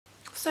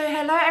So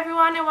hello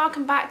everyone and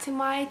welcome back to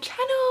my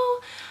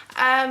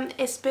channel.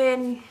 It's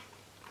been,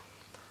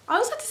 I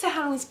always have to say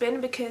how long it's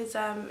been because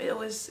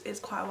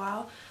it's quite a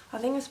while. I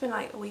think it's been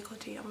like a week or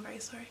two. I'm very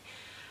sorry.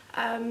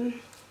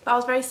 But I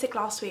was very sick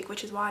last week,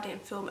 which is why I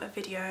didn't film a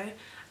video.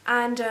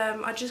 And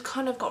I just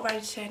kind of got ready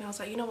today and I was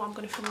like, you know what, I'm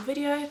going to film a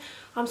video.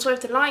 I'm sorry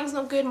if the lighting's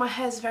not good, my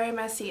hair's very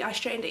messy. I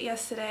straightened it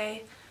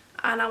yesterday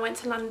and I went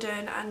to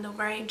London and the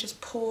rain just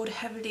poured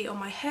heavily on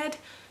my head.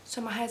 So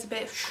my hair's a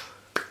bit,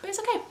 but it's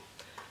okay,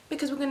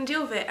 because we're going to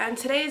deal with it. And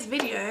today's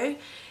video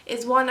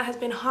is one that has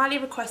been highly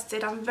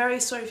requested. I'm very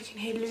sorry if you can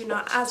hear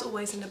Luna as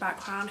always in the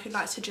background, who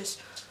likes to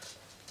just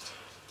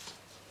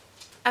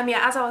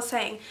yeah, as I was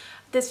saying,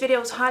 this video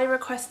was highly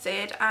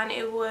requested and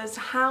it was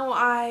how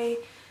I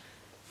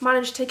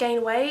managed to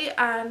gain weight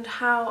and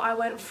how I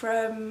went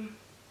from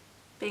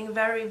being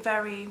very,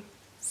 very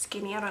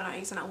skinny, I don't know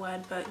using that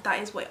word, but that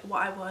is what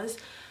I was,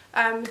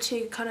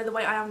 to kind of the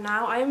weight I am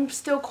now. I am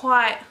still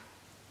quite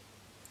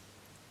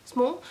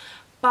small,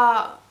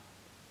 but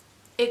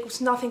it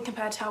was nothing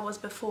compared to how I was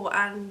before.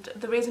 And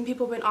the reason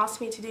people have been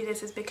asking me to do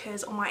this is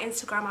because on my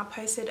Instagram I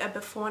posted a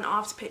before and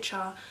after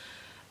picture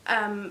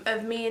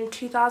of me in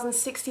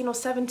 2016 or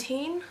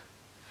 17,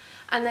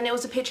 and then it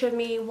was a picture of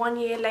me 1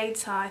 year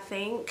later I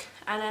think,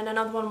 and then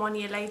another one 1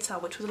 year later,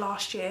 which was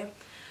last year,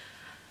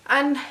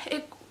 and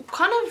it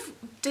kind of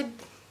did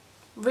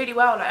really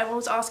well. Like, everyone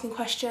was asking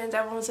questions,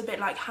 everyone was a bit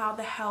like, how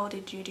the hell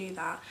did you do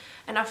that?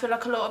 And I feel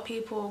like a lot of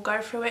people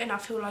go through it and I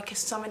feel like it's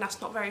something that's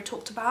not very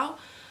talked about.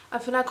 I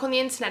feel like on the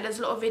internet there's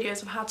a lot of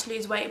videos of how to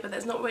lose weight, but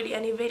there's not really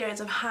any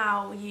videos of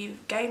how you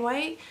gain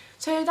weight.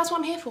 So that's what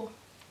I'm here for,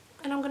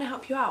 and I'm going to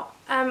help you out.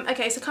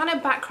 Okay, so kind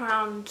of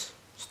background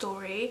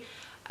story.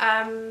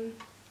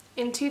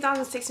 In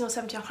 2016 or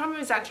 17, I can't remember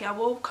exactly, I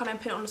will kind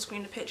of put it on the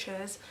screen, the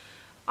pictures.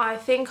 I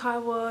think I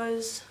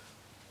was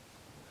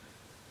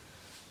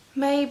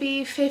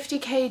maybe 50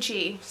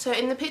 kg. So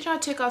in the picture I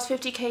took I was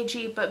 50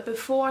 kg, but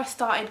before I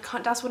started,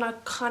 that's when I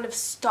kind of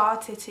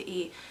started to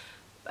eat.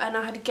 And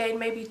I had gained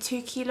maybe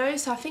 2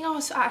 kilos, so I think I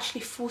was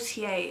actually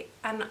 48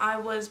 and I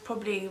was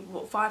probably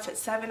what,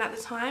 5'7" at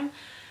the time.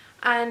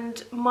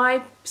 And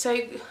my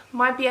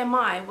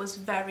BMI was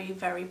very,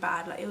 very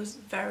bad. Like, it was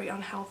very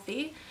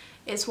unhealthy.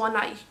 It's one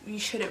that you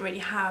shouldn't really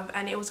have,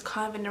 and it was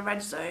kind of in the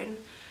red zone,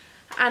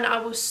 and I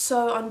was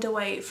so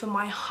underweight for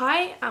my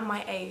height and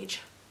my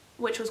age,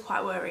 which was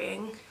quite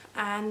worrying.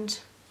 And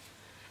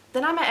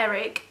then I met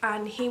Eric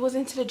and he was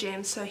into the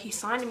gym, so he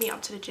signed me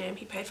up to the gym,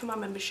 he paid for my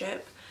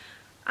membership,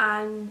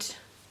 and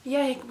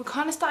yeah, we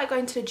kind of started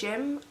going to the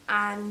gym,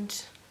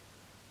 and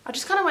I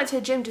just kind of went to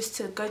the gym just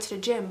to go to the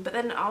gym. But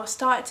then I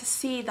started to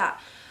see that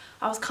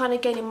I was kind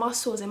of gaining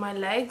muscles in my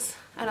legs,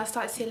 and I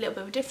started to see a little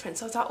bit of a difference.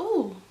 So I was like,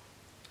 oh,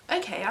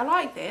 okay, I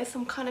like this,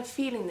 I'm kind of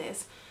feeling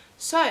this.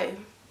 So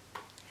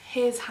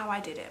here's how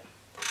I did it.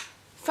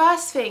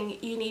 First thing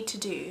you need to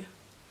do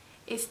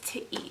is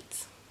to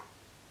eat.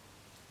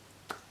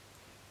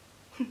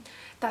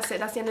 That's it,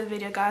 that's the end of the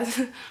video, guys.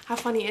 Have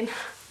fun eating.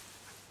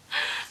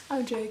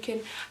 I'm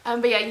joking.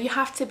 But yeah, you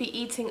have to be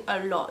eating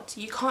a lot.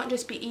 You can't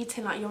just be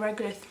eating like your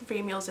regular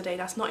 3 meals a day.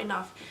 That's not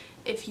enough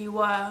if you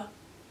were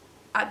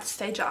at the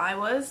stage that I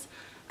was.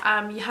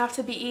 You have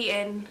to be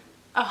eating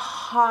a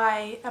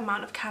high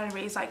amount of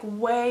calories, like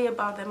way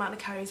above the amount of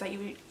calories that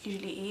you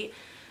usually eat.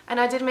 And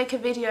I did make a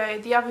video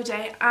the other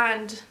day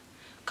and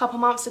a couple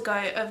months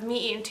ago of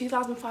me eating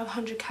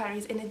 2,500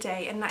 calories in a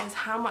day, and that is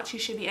how much you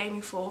should be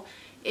aiming for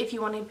if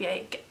you want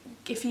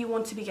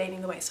to be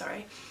gaining the weight,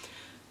 sorry.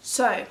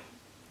 So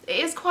it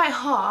is quite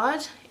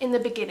hard in the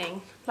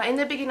beginning. Like, in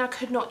the beginning I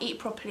could not eat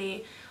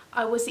properly.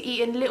 I was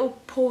eating little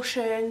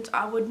portions,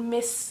 I would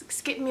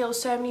skip meals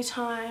so many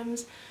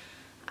times,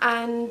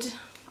 and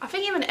I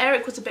think even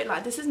Eric was a bit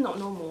like, this is not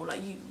normal,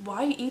 like,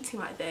 why are you eating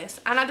like this?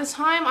 And at the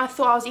time I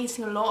thought I was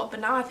eating a lot, but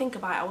now I think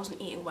about it, I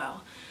wasn't eating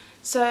well.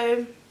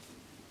 So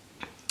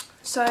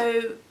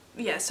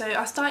yeah, so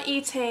I started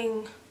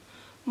eating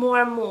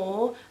more and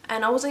more,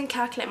 and I wasn't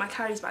calculating my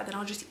calories back then. I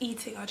was just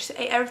eating. I just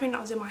ate everything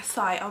that was in my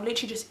sight. I would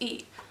literally just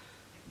eat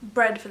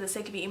bread for the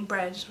sake of eating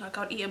bread. Like,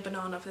 I'd eat a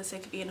banana for the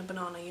sake of eating a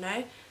banana, you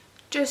know?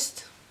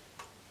 Just,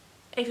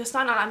 if you're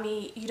starting out like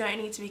me, you don't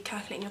need to be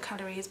calculating your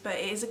calories, but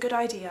it is a good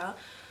idea.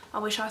 I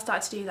wish I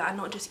started to do that and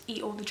not just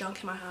eat all the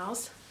junk in my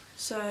house.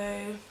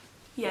 So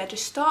yeah,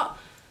 just start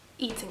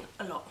eating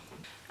a lot.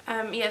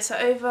 Yeah,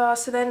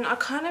 so then I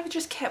kind of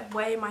just kept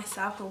weighing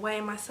myself,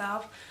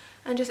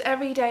 and just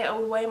every day I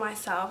would weigh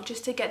myself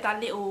just to get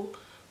that little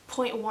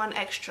 0.1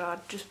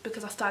 extra, just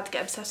because I started to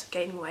get obsessed with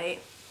gaining weight.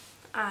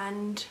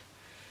 And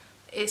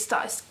it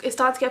started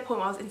to get a point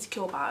where I was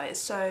insecure about it,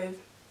 so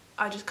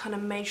I just kind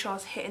of made sure I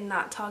was hitting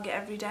that target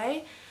every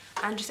day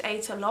and just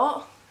ate a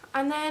lot.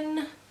 And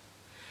then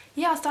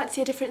yeah, I started to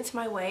see a difference in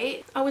my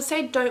weight. I would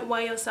say don't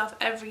weigh yourself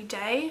every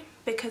day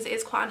because it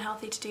is quite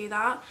unhealthy to do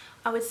that.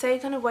 I would say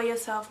kind of weigh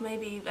yourself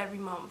maybe every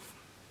month.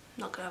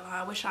 Not gonna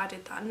lie, I wish I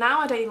did that. Now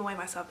I don't even weigh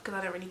myself because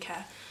I don't really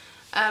care.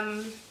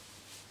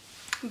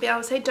 But I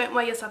would say don't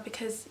weigh yourself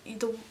because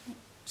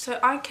so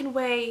I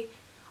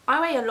I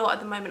weigh a lot at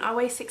the moment. I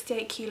weigh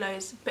 68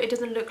 kilos, but it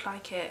doesn't look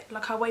like it.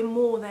 Like, I weigh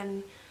more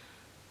than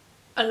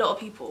a lot of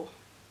people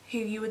who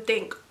you would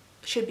think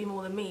should be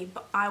more than me,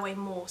 but I weigh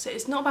more. So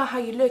it's not about how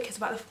you look, it's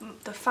about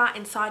the fat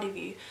inside of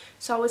you.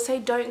 So I would say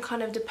don't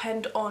kind of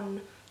depend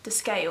on the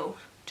scale.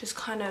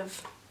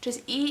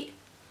 Just eat,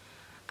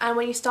 and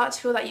when you start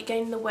to feel that you're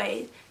gaining the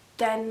weight,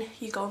 then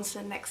you go on to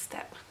the next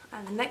step.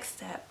 And the next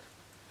step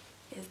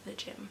is the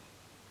gym.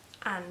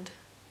 And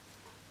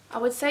I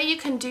would say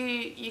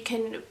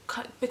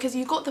because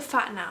you've got the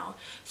fat now,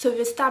 so we've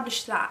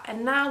established that,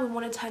 and now we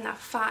want to turn that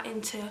fat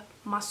into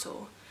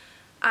muscle.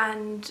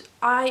 And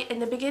in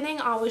the beginning,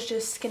 I was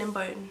just skin and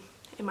bone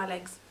in my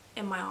legs,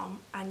 in my arm,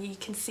 and you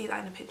can see that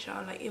in the picture.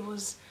 Like, it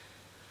was,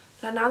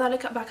 like, now that I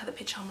look back at the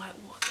picture, I'm like,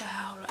 what the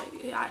hell?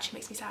 Like, it actually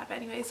makes me sad, but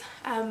anyways.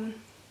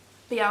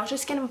 But yeah, I was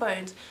just skin and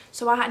bones,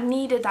 so I had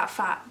needed that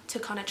fat to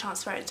kind of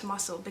transfer it to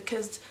muscle,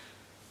 because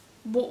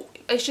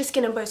it's just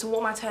skin and bones, so what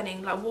am I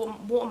turning? Like,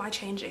 what am I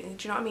changing?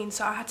 Do you know what I mean?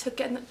 So I had to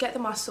get the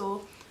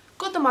muscle,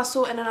 got the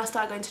muscle, and then I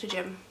started going to the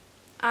gym.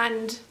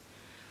 And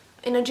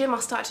in the gym, I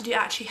started to do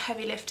actually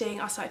heavy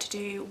lifting. I started to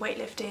do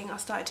weightlifting. I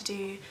started to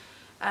do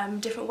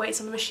different weights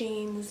on the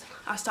machines.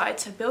 I started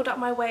to build up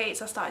my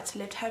weights. I started to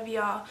lift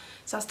heavier.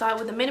 So I started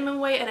with the minimum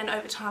weight, and then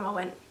over time I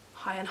went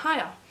higher and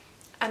higher.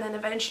 And then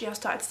eventually I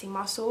started to see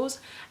muscles,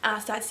 and I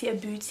started to see a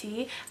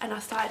booty, and I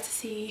started to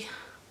see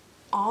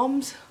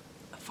arms,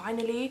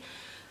 finally.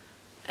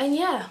 And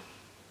yeah,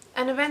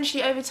 and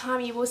eventually over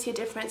time you will see a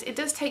difference. It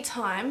does take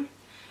time,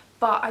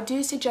 but I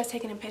do suggest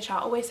taking a picture. I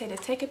always say this: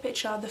 take a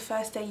picture the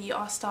first day you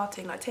are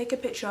starting. Like, take a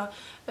picture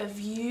of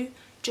you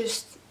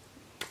just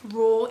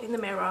raw in the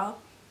mirror,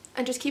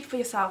 and just keep it for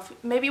yourself.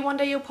 Maybe one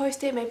day you'll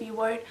post it, maybe you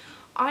won't.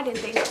 I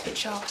didn't take that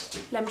picture.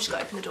 Let me just go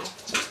open the door.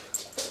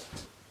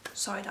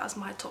 Sorry, that was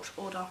my Topshop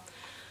order.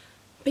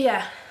 But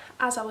yeah,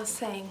 as I was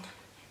saying,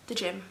 the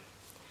gym.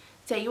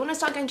 So you want to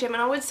start going gym,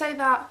 and I would say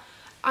that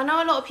I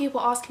know a lot of people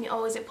ask me,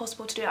 oh, is it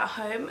possible to do it at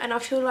home? And I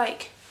feel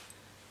like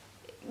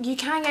you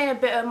can gain a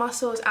bit of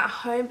muscles at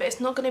home, but it's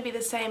not going to be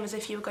the same as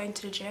if you were going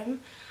to the gym.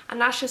 And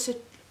that's just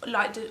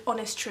like the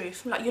honest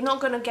truth. Like, you're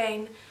not going to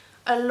gain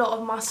a lot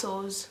of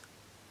muscles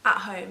at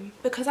home,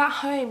 because at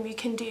home you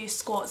can do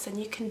squats and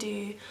you can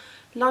do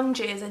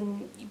lunges,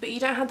 but you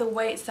don't have the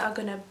weights that are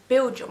going to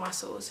build your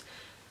muscles.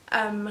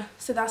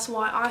 So that's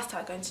why I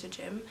started going to the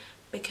gym,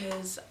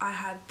 because I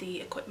had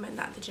the equipment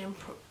that the gym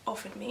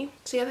offered me.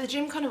 So yeah, the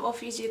gym kind of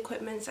offers you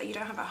equipment that you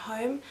don't have at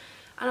home,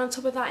 and on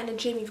top of that, in the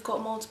gym you've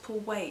got multiple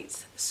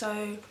weights.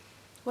 So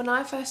when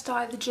I first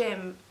started the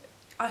gym,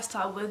 I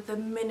started with the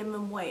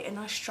minimum weight, and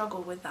I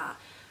struggled with that.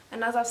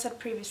 And as I've said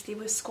previously,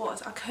 with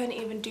squats, I couldn't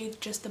even do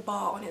just the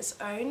bar on its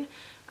own,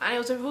 and it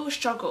was a real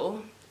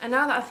struggle. And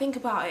now that I think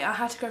about it, I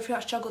had to go through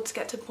that struggle to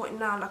get to the point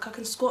now. Like, I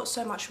can squat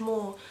so much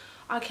more.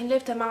 I can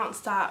lift amounts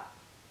that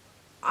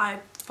I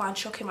find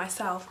shocking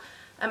myself.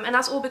 And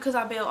that's all because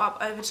I built up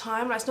over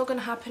time. Like, it's not going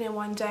to happen in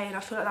one day, and I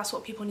feel like that's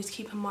what people need to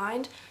keep in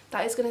mind.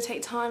 That it's going to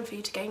take time for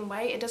you to gain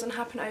weight. It doesn't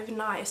happen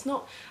overnight. It's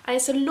not, and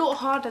it's a lot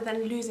harder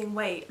than losing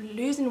weight.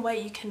 Losing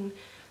weight, you can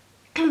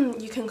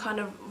you can kind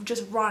of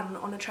just run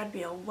on a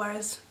treadmill,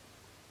 whereas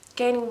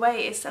gaining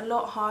weight is a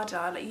lot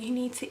harder. Like, you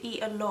need to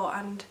eat a lot,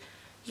 and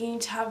you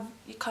need to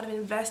kind of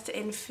invest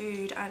in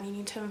food, and you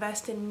need to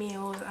invest in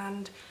meals,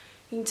 and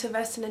you need to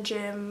invest in a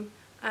gym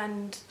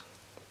and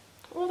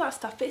all that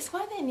stuff. But it's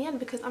worth it in the end,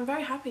 because I'm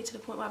very happy to the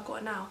point where I've got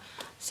it now.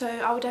 So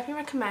I would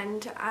definitely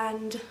recommend,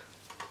 and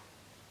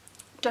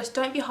just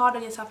don't be hard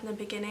on yourself in the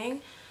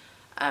beginning.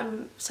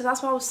 So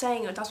that's what I was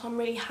saying. That's why I'm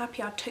really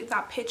happy I took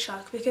that picture,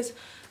 because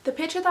the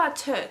picture that I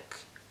took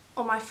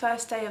on my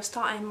first day of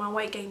starting my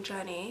weight gain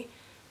journey,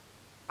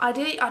 I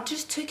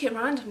just took it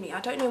randomly.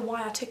 I don't know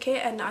why I took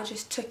it, and I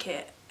just took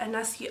it. And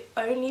that's the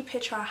only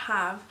picture I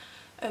have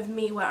of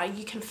me where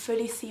you can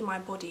fully see my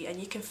body, and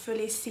you can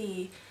fully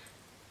see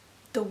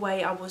the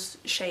way I was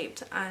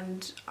shaped.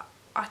 And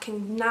I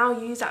can now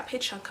use that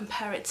picture and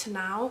compare it to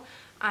now.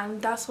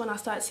 And that's when I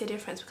started to see a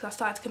difference, because I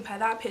started to compare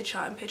that picture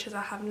and pictures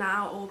I have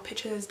now, or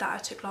pictures that I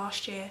took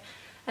last year.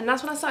 And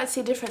that's when I started to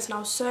see a difference, and I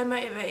was so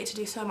motivated to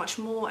do so much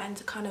more and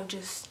to kind of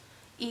just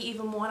eat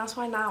even more. And that's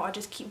why now I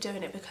just keep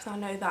doing it, because I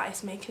know that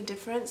it's making a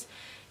difference,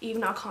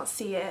 even though I can't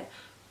see it.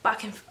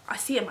 But I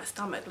see it in my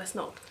stomach. Let's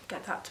not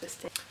get that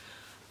twisted.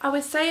 I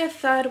would say a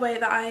third way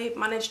that I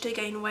managed to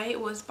gain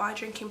weight was by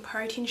drinking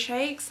protein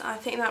shakes. I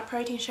think that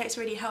protein shakes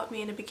really helped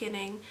me in the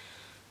beginning.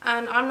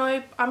 And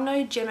I'm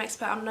no gym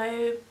expert. I'm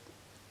no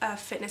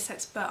fitness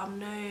expert. I'm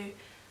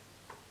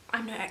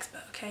no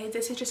expert, okay?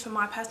 This is just from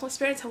my personal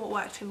experience and what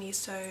worked for me.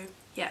 So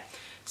yeah,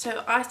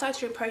 so I started to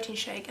drink protein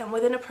shake, and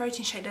within a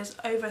protein shake there's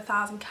over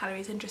 1,000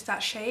 calories in just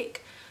that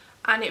shake,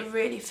 and it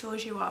really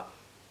fills you up.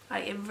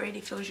 Like, it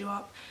really fills you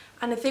up.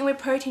 And the thing with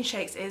protein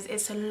shakes is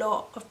it's a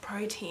lot of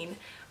protein,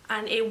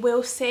 and it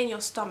will sit in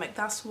your stomach.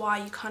 That's why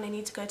you kind of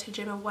need to go to the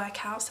gym and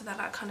work out, so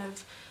that kind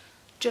of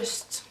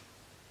just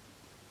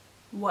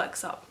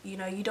works up, you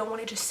know. You don't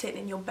want it just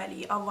sitting in your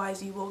belly,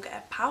 otherwise you will get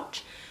a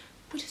pouch,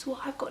 which is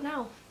what I've got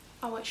now.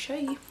 I won't show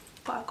you,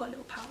 but I've got a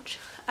little pouch.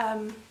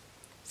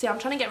 So yeah, I'm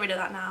trying to get rid of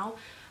that now.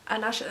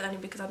 and that's only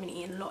because I've been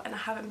eating a lot and I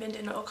haven't been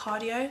doing a lot of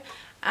cardio.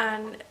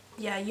 And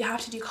yeah, you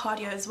have to do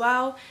cardio as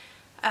well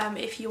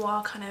if you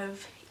are kind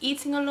of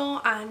eating a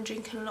lot and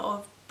drinking a lot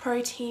of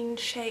protein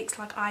shakes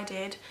like I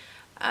did.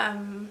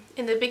 In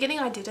the beginning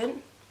I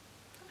didn't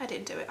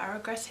do it. I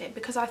regret it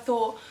because I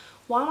thought,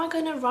 why am I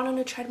going to run on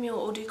a treadmill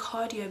or do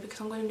cardio because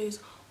I'm going to lose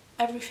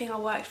everything I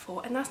worked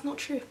for? And that's not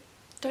true.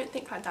 Don't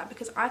think like that,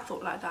 because I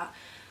thought like that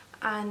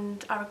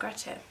and I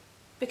regret it.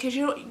 Because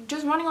you're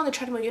just running on the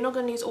treadmill, you're not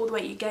going to lose all the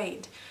weight you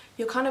gained.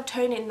 You're kind of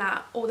toning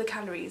that, all the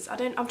calories. I'm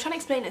trying to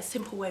explain it in a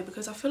simple way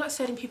because I feel like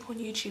certain people on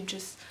YouTube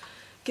just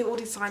give all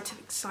these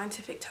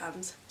scientific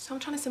terms. So I'm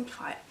trying to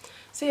simplify it.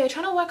 So yeah,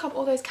 trying to work up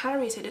all those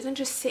calories so it doesn't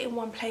just sit in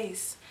one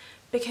place,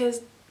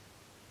 because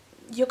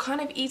you're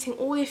kind of eating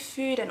all this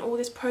food and all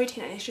this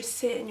protein and it's just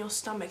sitting in your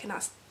stomach, and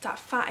that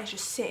fat is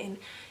just sitting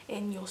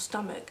in your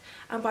stomach.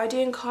 And by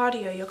doing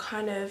cardio, you're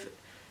kind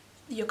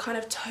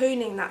of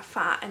toning that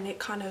fat, and it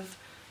kind of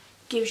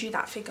gives you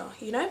that figure,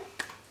 you know?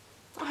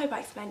 I hope I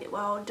explained it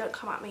well. Don't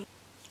come at me.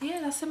 Yeah,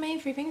 that's the main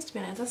 3 things, to be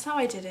honest. That's how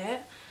I did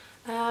it.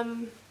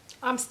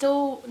 I'm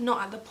still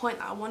not at the point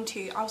that I want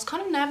to. I was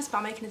kind of nervous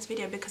about making this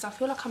video because I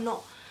feel like I'm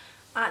not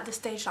at the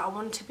stage that I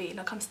want to be.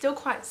 Like, I'm still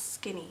quite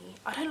skinny.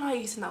 I don't like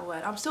using that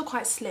word. I'm still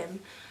quite slim,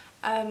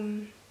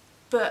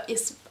 but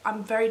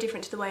I'm very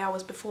different to the way I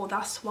was before.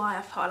 That's why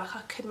I felt like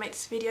I could make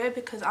this video,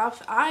 because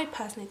I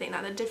personally think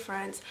that the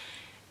difference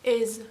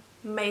is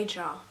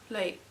major.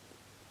 Like,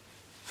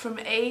 from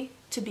A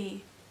to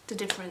B, the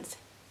difference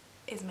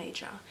is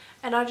major.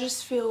 And I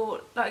just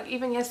feel like,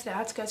 even yesterday I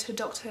had to go to the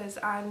doctor's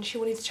and she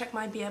wanted to check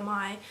my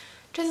BMI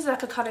just as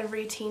like a kind of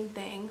routine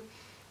thing.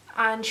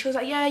 And she was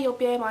like, yeah, your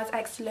BMI is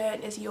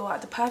excellent, you're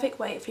at the perfect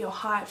weight for your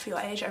height, for your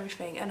age,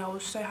 everything. And I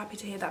was so happy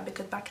to hear that,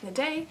 because back in the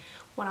day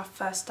when I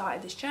first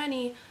started this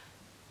journey,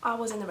 I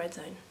was in the red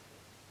zone.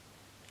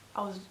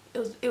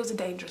 It was a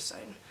dangerous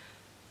zone.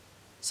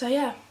 So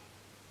yeah,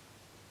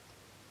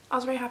 I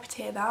was very happy to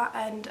hear that,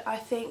 and I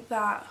think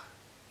that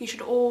you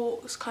should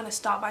all kind of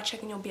start by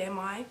checking your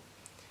BMI.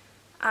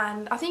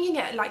 And I think you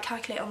can get like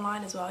calculate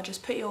online as well.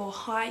 Just put your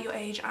height, your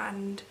age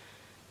and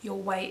your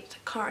weight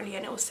currently,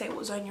 and it will say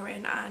what zone you're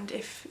in and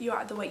if you're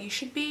at the weight you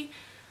should be,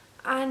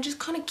 and just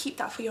kind of keep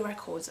that for your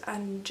records,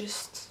 and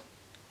just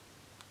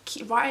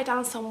write it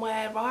down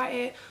somewhere, write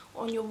it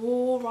on your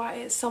wall, write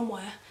it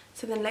somewhere,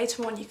 so then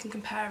later on you can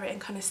compare it and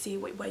kind of see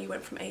where you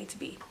went from A to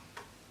B.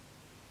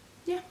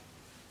 Yeah.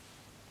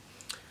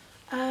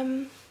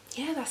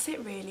 Yeah, that's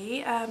it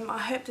really. I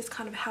hope this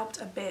kind of helped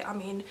a bit. I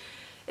mean,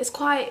 it's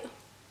quite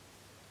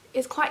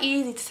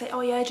easy to say,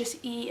 oh yeah, just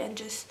eat and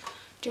just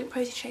drink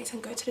protein shakes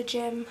and go to the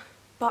gym,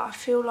 but I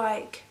feel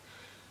like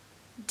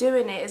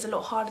doing it is a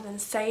lot harder than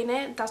saying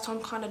it. That's why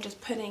I'm kind of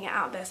just putting it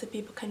out there so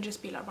people can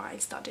just be like,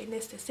 right, start doing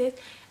this.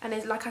 And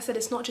it's like I said,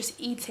 it's not just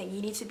eating.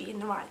 You need to be eating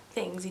the right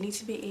things. You need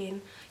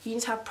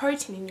to have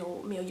protein in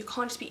your meal. You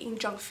can't just be eating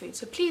junk food.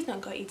 So please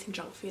don't go eating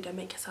junk food and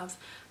make yourselves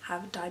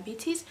have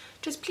diabetes.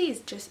 Just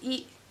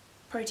eat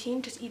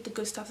protein. Just eat the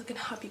good stuff that can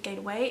help you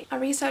gain weight. I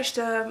researched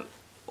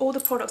all the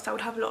products that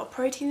would have a lot of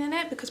protein in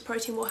it, because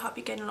protein will help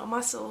you gain a lot of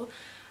muscle.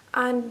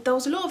 And there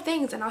was a lot of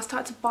things, and I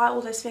started to buy all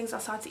those things. I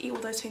started to eat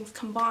all those things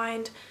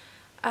combined,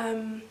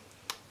 and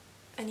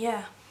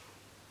yeah,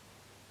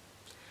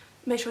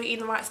 make sure you're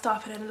eating the right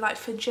stuff. And then, like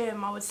for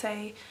gym, I would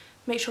say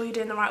make sure you're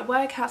doing the right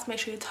workouts, make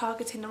sure you're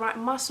targeting the right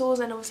muscles.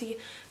 And obviously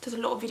there's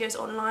a lot of videos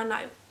online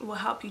that will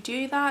help you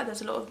do that.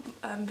 There's a lot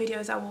of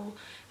videos that will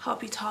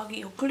help you target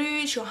your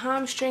glutes, your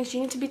hamstrings. You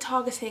need to be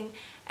targeting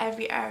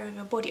every area of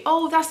your body.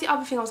 Oh, that's the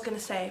other thing I was going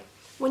to say.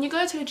 When you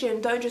go to the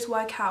gym, don't just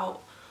work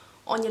out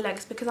on your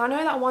legs, because I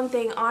know that one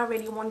thing I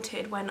really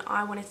wanted when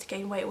I wanted to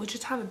gain weight was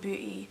just have a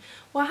booty.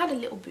 Well, I had a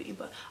little booty,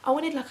 but I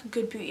wanted like a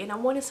good booty, and I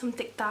wanted some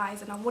thick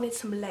thighs, and I wanted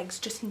some legs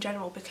just in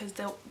general, because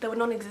they were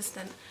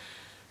non-existent.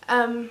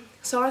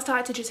 So I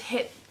started to just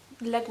hit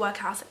leg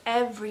workouts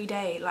every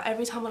day. Like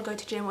every time I go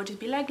to gym, it would just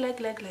be leg, leg,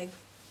 leg, leg.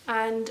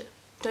 And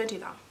don't do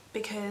that,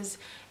 because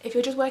if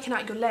you're just working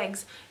out your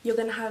legs, you're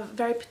going to have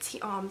very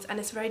petite arms, and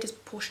it's very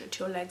disproportionate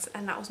to your legs,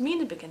 and that was me in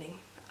the beginning,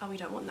 and we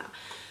don't want that.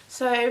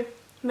 So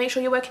make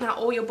sure you're working out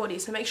all your body.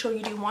 So make sure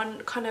you do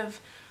one kind of,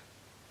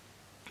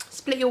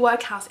 split your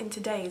workouts into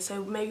days.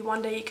 So maybe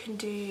one day you can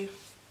do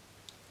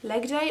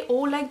leg day,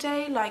 all leg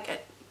day,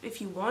 like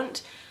if you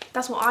want.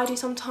 That's what I do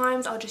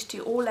sometimes. I'll just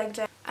do all leg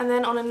day. And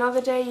then on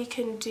another day you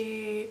can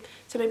do,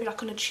 so maybe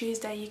like on a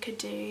Tuesday you could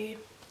do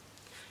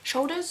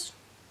shoulders.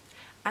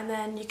 And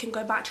then you can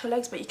go back to your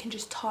legs, but you can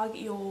just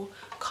target your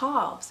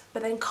calves.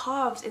 But then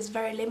calves is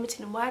very limited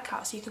in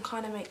workouts, so you can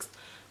kind of mix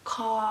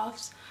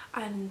calves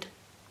and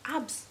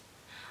abs.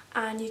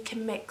 And you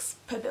can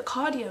put a bit of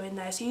cardio in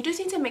there. So you just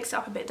need to mix it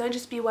up a bit. Don't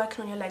just be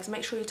working on your legs.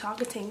 Make sure you're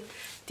targeting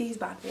these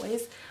bad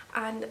boys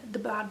and the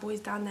bad boys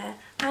down there,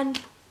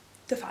 and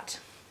the fat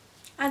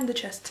and the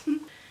chest.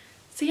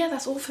 So yeah,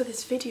 that's all for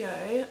this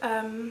video.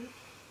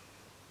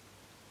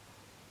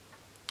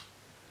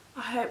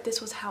 I hope this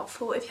was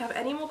helpful. If you have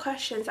any more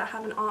questions I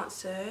haven't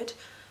answered,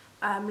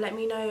 Let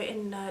me know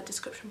in the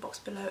description box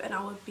below, and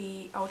I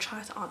will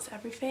try to answer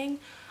everything.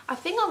 I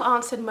think I've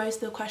answered most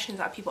of the questions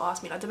that people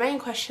asked me. Like, the main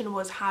question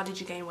was, how did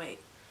you gain weight?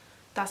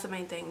 That's the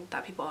main thing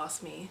that people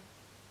asked me,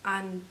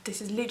 and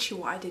this is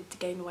literally what I did to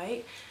gain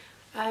weight,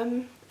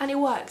 and it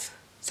worked.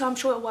 So I'm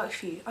sure it worked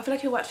for you. I feel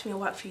like it worked for me, it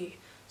worked for you.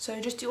 So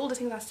just do all the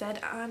things I said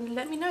and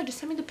let me know. Just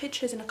send me the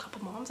pictures in a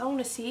couple months. I want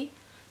to see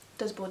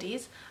those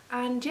bodies.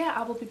 And yeah,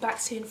 I will be back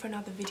soon for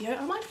another video.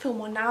 I might film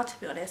one now, to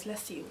be honest.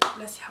 Let's see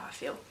how I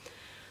feel.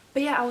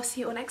 But yeah, I will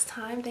see you all next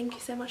time. Thank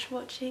you so much for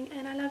watching,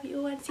 and I love you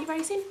all, and see you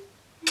very soon.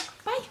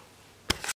 Bye.